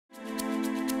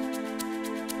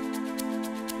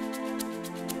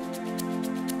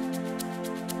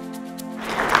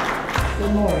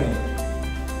Good morning.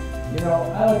 You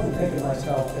know, I like to think of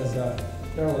myself as a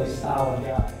fairly solid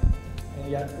guy, and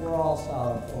yet we're all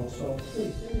solid folks, so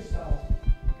please give yourself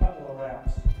a couple of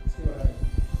raps. See what I mean?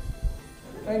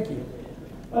 Thank you.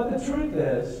 But the truth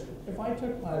is, if I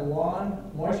took my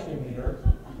lawn moisture meter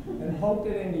and poked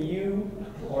it into you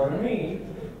or me,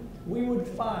 we would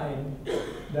find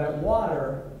that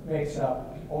water makes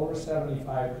up over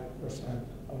 75%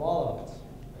 of all of us.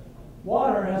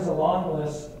 Water has a long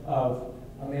list of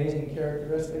amazing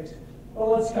characteristics, but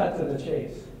let's cut to the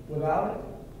chase. Without it,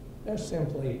 there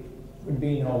simply would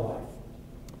be no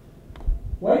life.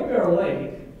 White Bear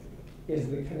Lake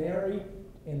is the canary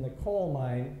in the coal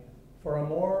mine for a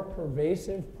more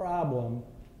pervasive problem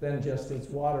than just its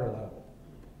water level.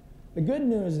 The good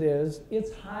news is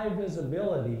its high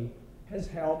visibility has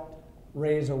helped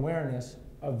raise awareness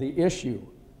of the issue.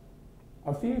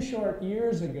 A few short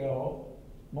years ago,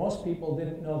 most people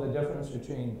didn't know the difference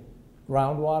between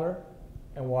groundwater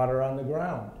and water on the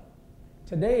ground.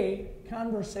 Today,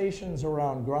 conversations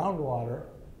around groundwater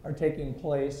are taking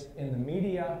place in the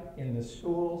media, in the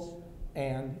schools,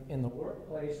 and in the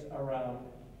workplace around,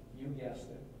 you guessed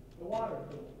it, the water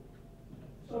cooler.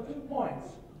 So 2 points.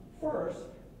 First,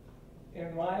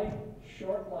 in my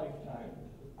short lifetime,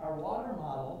 our water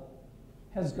model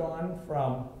has gone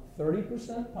from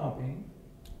 30% pumping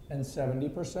and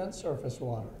 70% surface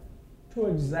water to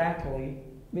exactly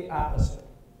the opposite.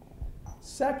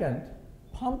 Second,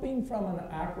 pumping from an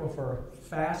aquifer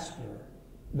faster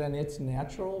than its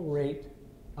natural rate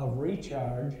of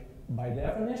recharge, by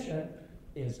definition,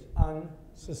 is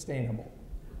unsustainable.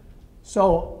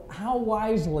 So how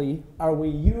wisely are we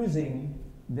using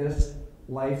this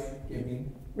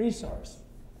life-giving resource?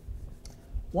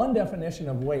 One definition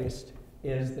of waste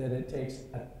is that it takes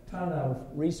a ton of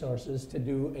resources to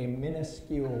do a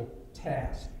minuscule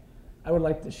task. I would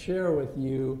like to share with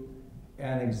you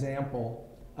an example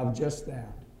of just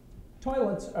that.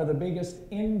 Toilets are the biggest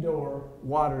indoor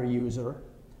water user,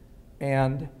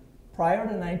 and prior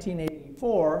to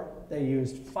 1984, they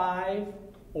used 5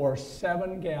 or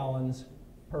 7 gallons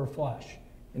per flush.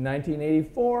 In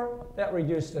 1984, that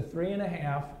reduced to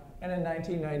 3.5, and in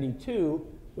 1992,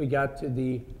 we got to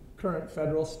the current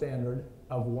federal standard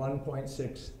of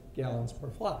 1.6 gallons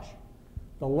per flush.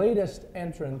 The latest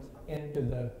entrant into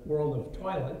the world of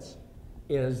toilets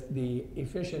is the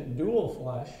efficient dual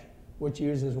flush, which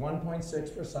uses 1.6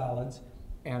 for solids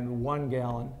and 1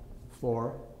 gallon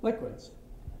for liquids.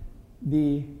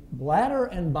 The Bladder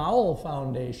and Bowel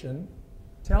Foundation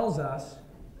tells us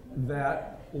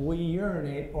that we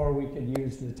urinate, or we could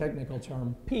use the technical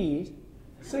term pee,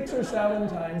 6 or 7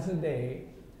 times a day,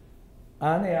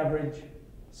 on average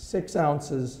 6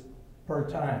 ounces per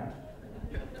time.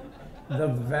 The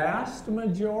vast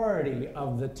majority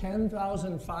of the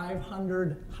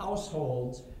 10,500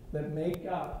 households that make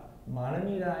up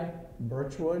Mahtomedi,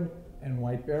 Birchwood, and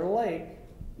White Bear Lake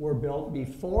were built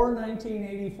before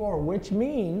 1984, which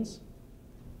means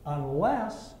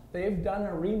unless they've done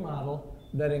a remodel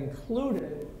that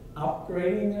included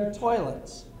upgrading their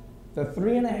toilets, the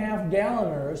 3.5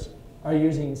 galloners are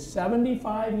using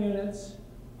 75 units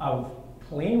of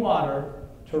clean water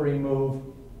to remove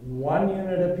 1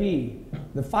 unit of pee.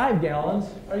 The 5 gallons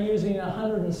are using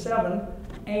 107,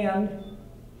 and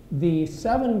the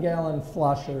 7-gallon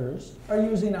flushers are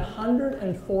using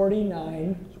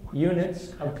 149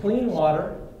 units of clean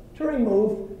water to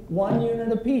remove 1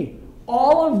 unit of pee.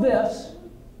 All of this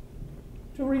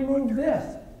to remove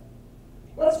this.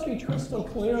 Let's be crystal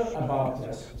clear about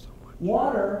this.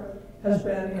 Water has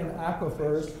been in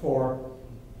aquifers for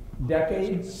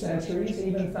decades, centuries,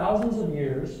 even thousands of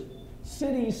years.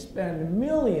 Cities spend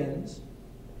millions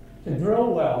to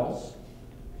drill wells.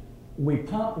 We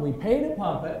pay to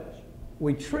pump it,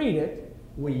 we treat it,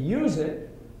 we use it,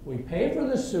 we pay for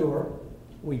the sewer,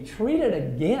 we treat it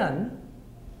again,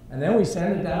 and then we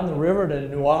send it down the river to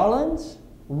New Orleans?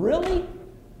 Really?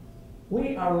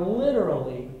 We are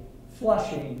literally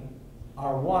flushing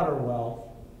our water wealth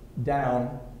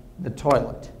down the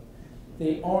toilet.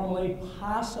 The only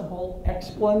possible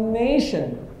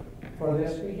explanation for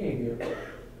this behavior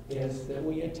is that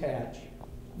we attach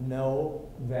no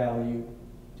value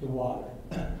to water.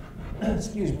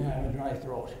 Excuse me, I have a dry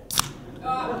throat.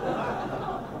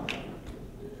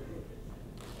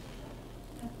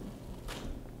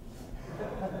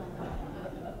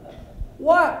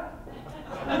 What?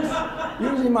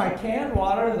 Using my canned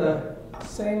water, the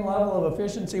same level of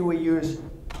efficiency we use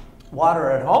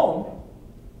water at home.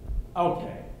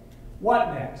 Okay,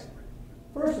 what next?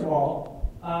 First of all,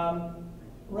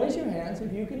 raise your hands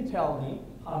if you can tell me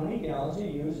how many gallons you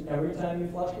use every time you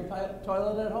flush your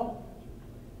toilet at home.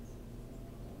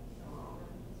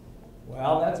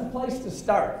 Well, that's a place to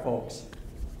start, folks.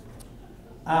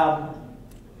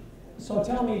 So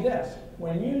tell me this,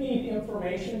 when you need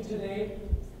information today,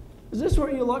 is this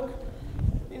where you look?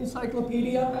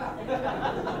 Encyclopedia?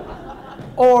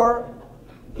 Or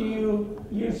do you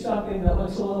use something that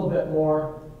looks a little bit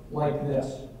more like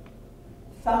this?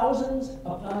 Thousands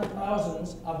upon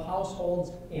thousands of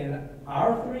households in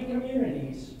our 3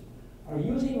 communities are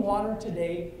using water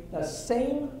today the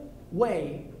same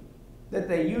way that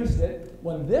they used it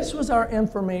when this was our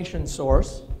information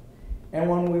source and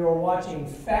when we were watching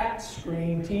fat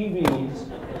screen TVs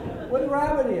with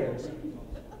rabbit ears.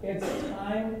 It's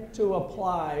time to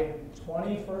apply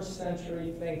 21st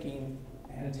century thinking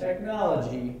and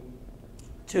technology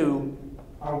to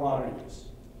our water use.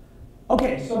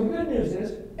 Okay, so the good news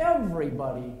is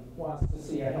everybody wants to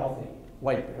see a healthy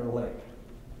White Bear Lake.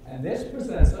 And this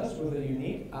presents us with a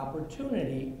unique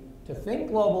opportunity to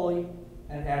think globally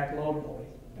and act locally,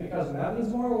 because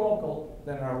nothing's more local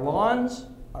than our lawns,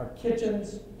 our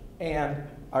kitchens, and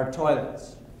our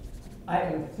toilets. I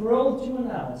am thrilled to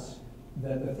announce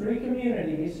that the 3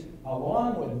 communities,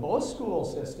 along with both school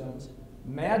systems,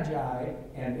 Magi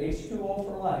and H2O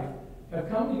for Life, have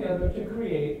come together to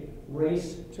create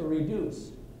Race to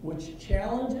Reduce, which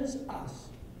challenges us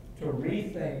to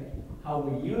rethink how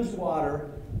we use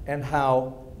water and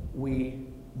how we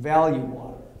value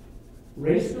water.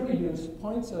 Race to Reduce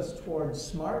points us towards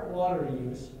smart water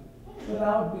use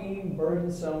without being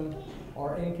burdensome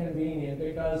or inconvenient,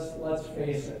 because let's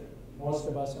face it, most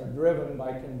of us are driven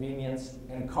by convenience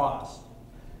and cost.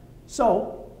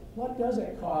 So, what does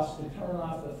it cost to turn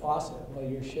off the faucet while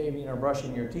you're shaving or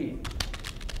brushing your teeth?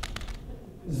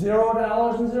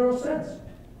 $0.00.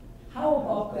 How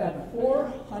about that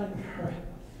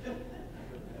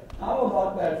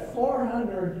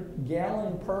 400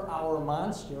 gallon per hour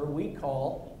monster we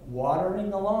call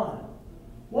watering the lawn?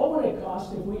 What would it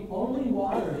cost if we only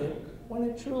watered it when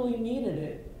it truly needed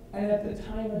it and at the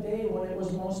time of day when it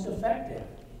was most effective?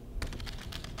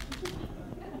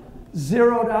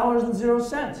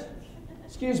 $0.00.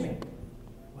 Excuse me.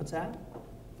 What's that?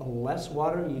 The less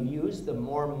water you use, the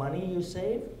more money you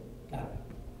save? Got it.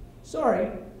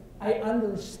 Sorry, I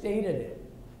understated it.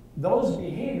 Those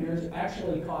behaviors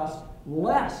actually cost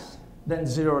less than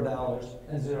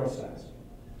 $0.00.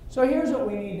 So here's what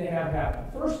we need to have happen.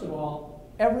 First of all,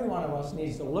 every one of us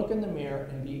needs to look in the mirror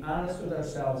and be honest with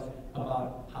ourselves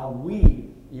about how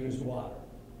we use water.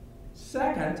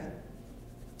 Second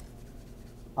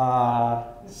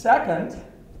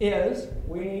is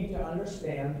we need to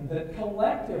understand that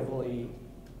collectively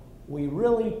we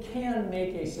really can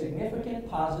make a significant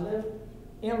positive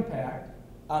impact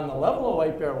on the level of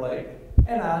White Bear Lake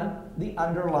and on the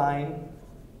underlying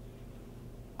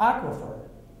aquifer.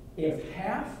 If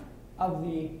half of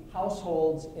the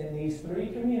households in these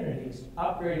 3 communities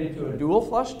upgraded to a dual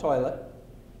flush toilet,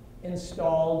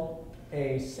 installed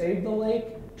a Save the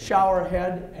Lake shower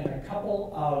head and a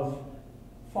couple of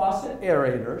faucet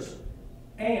aerators,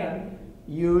 and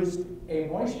used a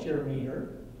moisture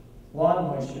meter, lawn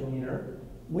moisture meter,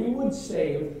 we would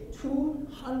save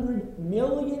 200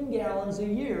 million gallons a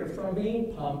year from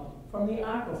being pumped from the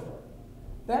aquifer.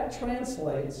 That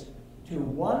translates to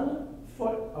 1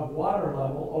 foot of water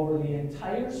level over the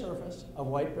entire surface of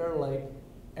White Bear Lake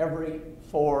every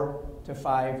 4 to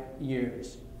 5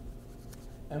 years.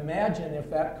 Imagine if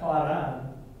that caught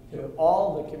on to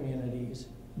all the communities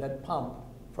that pump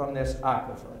from this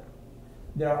aquifer.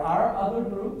 There are other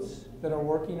groups that are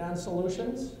working on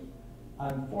solutions.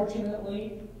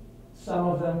 Unfortunately, some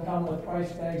of them come with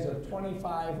price tags of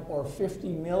 $25 or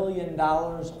 $50 million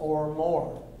or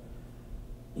more.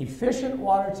 Efficient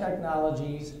water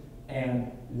technologies and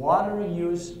water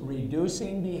use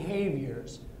reducing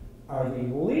behaviors are the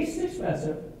least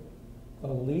expensive, the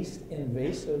least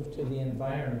invasive to the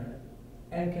environment,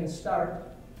 and can start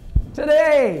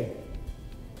today.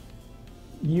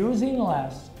 Using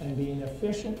less and being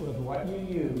efficient with what you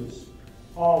use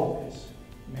always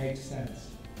makes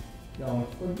sense.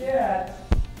 Don't forget,